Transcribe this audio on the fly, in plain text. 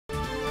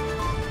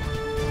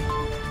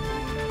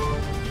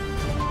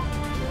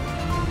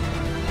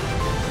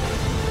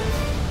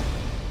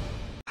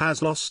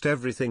has lost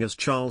everything as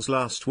Charles'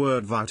 last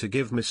word vow to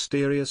give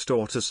mysterious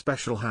daughter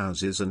special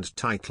houses and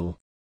title.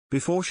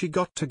 Before she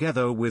got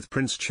together with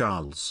Prince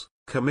Charles,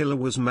 Camilla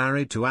was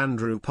married to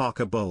Andrew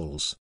Parker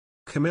Bowles.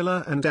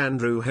 Camilla and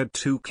Andrew had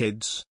 2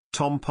 kids,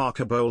 Tom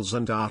Parker Bowles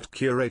and art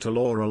curator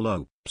Laura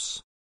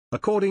Lopes.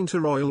 According to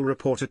royal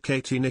reporter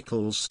Katie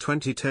Nicholl's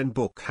 2010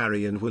 book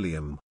Harry and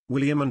William,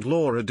 William and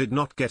Laura did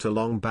not get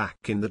along back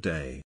in the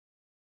day.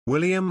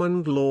 William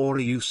and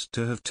Laura used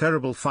to have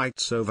terrible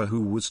fights over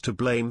who was to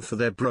blame for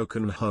their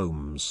broken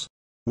homes.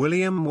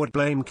 William would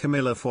blame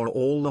Camilla for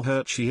all the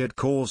hurt she had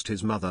caused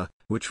his mother,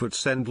 which would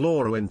send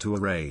Laura into a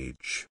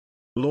rage.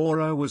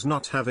 Laura was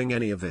not having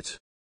any of it.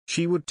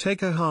 She would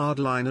take a hard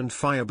line and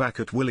fire back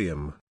at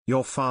William,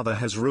 "Your father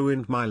has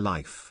ruined my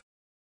life."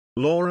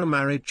 Laura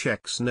married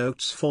Checks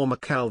Notes former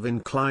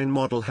Calvin Klein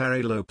model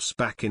Harry Lopes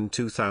back in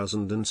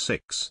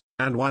 2006,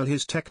 and while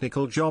his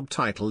technical job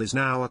title is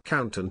now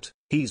accountant,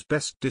 he's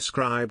best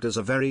described as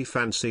a very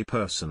fancy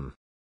person.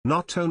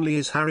 Not only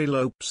is Harry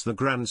Lopes the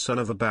grandson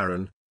of a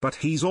baron, but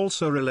he's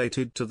also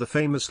related to the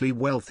famously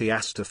wealthy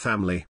Astor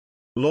family.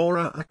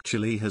 Laura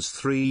actually has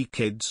 3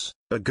 kids,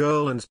 a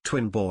girl and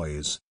twin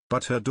boys,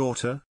 but her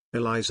daughter,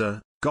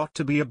 Eliza, got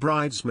to be a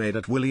bridesmaid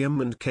at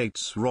William and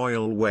Kate's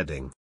royal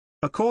wedding.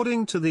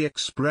 According to the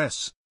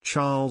Express,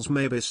 Charles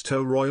may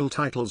bestow royal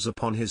titles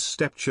upon his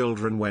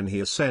stepchildren when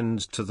he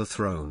ascends to the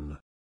throne.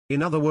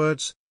 In other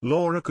words,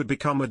 Laura could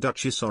become a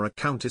duchess or a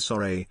countess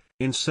or a,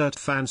 insert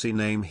fancy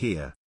name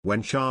here,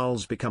 when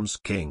Charles becomes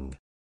king.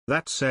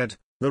 That said,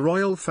 the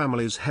royal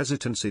family's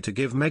hesitancy to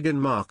give Meghan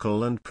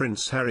Markle and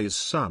Prince Harry's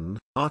son,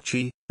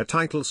 Archie, a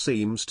title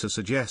seems to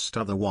suggest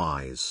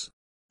otherwise.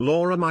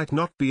 Laura might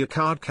not be a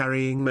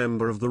card-carrying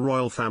member of the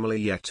royal family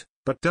yet,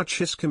 but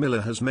Duchess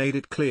Camilla has made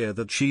it clear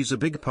that she's a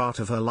big part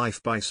of her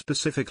life by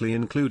specifically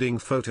including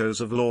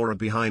photos of Laura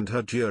behind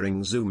her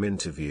during Zoom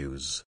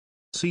interviews.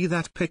 See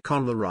that pic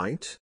on the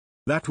right?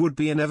 That would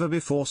be a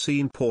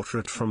never-before-seen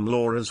portrait from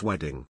Laura's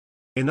wedding.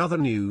 In other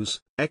news,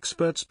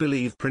 experts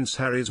believe Prince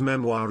Harry's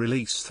memoir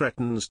release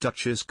threatens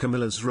Duchess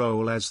Camilla's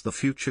role as the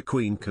future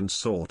Queen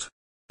consort.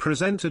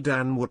 Presenter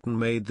Dan Wootton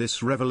made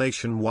this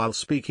revelation while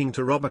speaking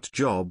to Robert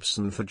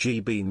Jobson for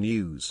GB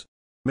News.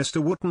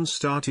 Mr. Wootton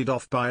started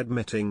off by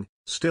admitting,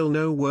 "Still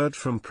no word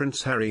from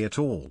Prince Harry at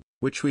all,"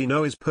 which we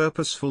know is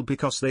purposeful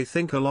because they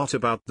think a lot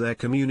about their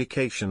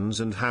communications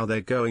and how they're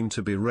going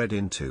to be read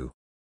into.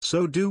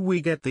 So do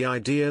we get the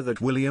idea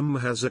that William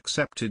has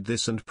accepted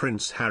this and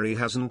Prince Harry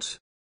hasn't?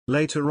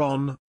 Later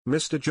on,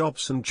 Mr.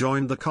 Jobson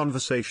joined the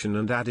conversation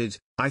and added,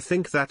 "I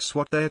think that's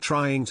what they're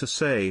trying to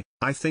say.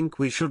 I think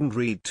we shouldn't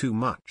read too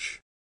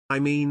much. I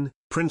mean,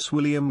 Prince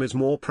William is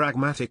more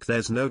pragmatic,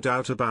 there's no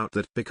doubt about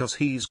that, because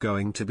he's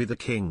going to be the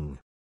king.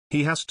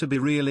 He has to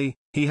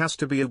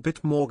be a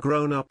bit more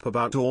grown up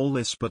about all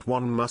this, but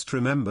one must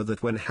remember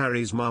that when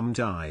Harry's mum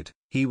died,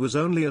 he was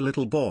only a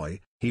little boy,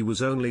 he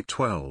was only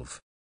 12.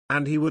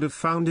 And he would have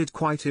found it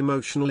quite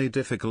emotionally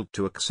difficult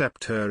to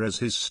accept her as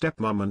his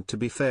stepmom, and to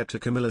be fair to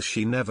Camilla,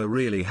 she never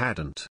really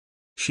hadn't.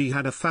 She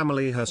had a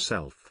family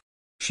herself.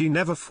 She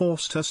never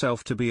forced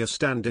herself to be a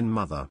stand-in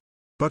mother.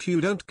 But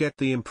you don't get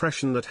the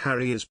impression that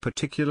Harry is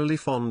particularly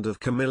fond of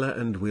Camilla,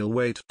 and we'll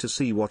wait to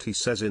see what he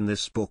says in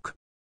this book.